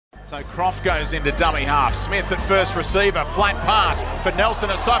So Croft goes into dummy half. Smith at first receiver. Flat pass for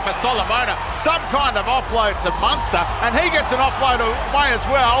Nelson for Solomona. Some kind of offload to Munster. And he gets an offload away as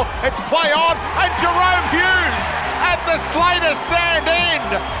well. It's play on. And Jerome Hughes at the Slater stand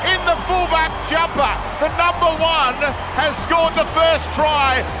end in the fullback jumper. The number one has scored the first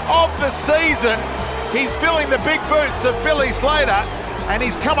try of the season. He's filling the big boots of Billy Slater. And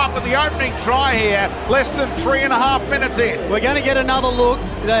he's come up with the opening try here, less than 3.5 minutes in. We're going to get another look.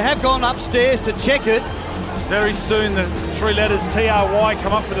 They have gone upstairs to check it. Very soon the three letters TRY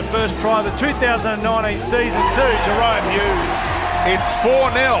come up for the first try of the 2019 season too, Jerome Hughes. It's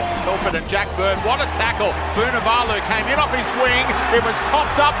 4-0. Milford and Jack Bird, what a tackle. Vunivalu came in off his wing. It was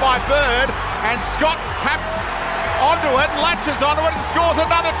copped up by Bird, and Scott capped onto it, latches onto it, and scores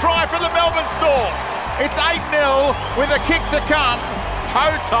another try for the Melbourne Storm. It's 8-0 with a kick to come.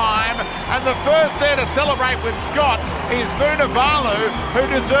 Toe time, and the first there to celebrate with Scott is Vunivalu, who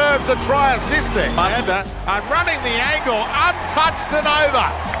deserves a try assist there. Munster, and running the angle, untouched and over,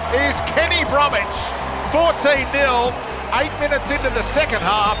 is Kenny Bromwich. 14-0, 8 minutes into the second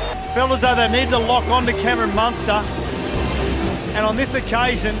half. Felt as though they needed to lock on to Cameron Munster, and on this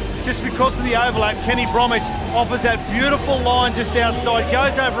occasion, just because of the overlap, Kenny Bromwich offers that beautiful line just outside,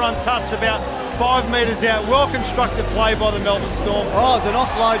 goes over untouched about 5 metres out. Well constructed play by the Melbourne Storm. Oh, it's an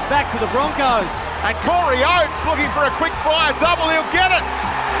offload back to the Broncos. And Corey Oates looking for a quick fire double. He'll get it.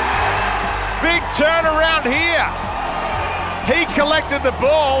 Big turnaround here. He collected the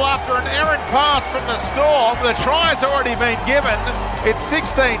ball after an errant pass from the Storm. The try's already been given. It's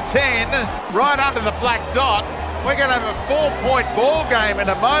 16-10, right under the black dot. We're going to have a 4-point ball game in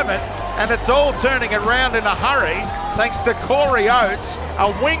a moment, and it's all turning around in a hurry thanks to Corey Oates, a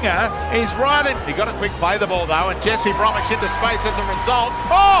winger. He's right in. He got a quick play the ball though, and Jesse Bromwich into space as a result.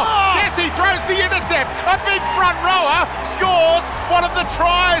 Jesse throws the intercept. A big front rower scores one of the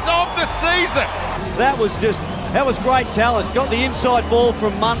tries of the season. That was great talent. Got the inside ball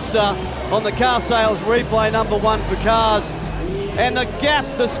from Munster on the car sales replay, number one for cars. And the gap,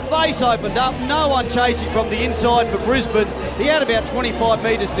 the space opened up. No one chasing from the inside for Brisbane. He had about 25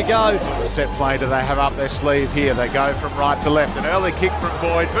 metres to go. What set play do they have up their sleeve here? They go from right to left. An early kick from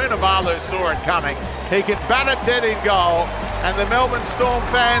Boyd. Vunivalu saw it coming. He can bat it dead in goal. And the Melbourne Storm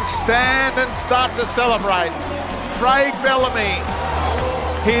fans stand and start to celebrate. Craig Bellamy,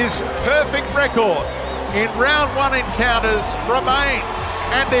 his perfect record in round one encounters remains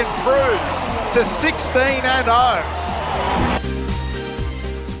and improves to 16-0.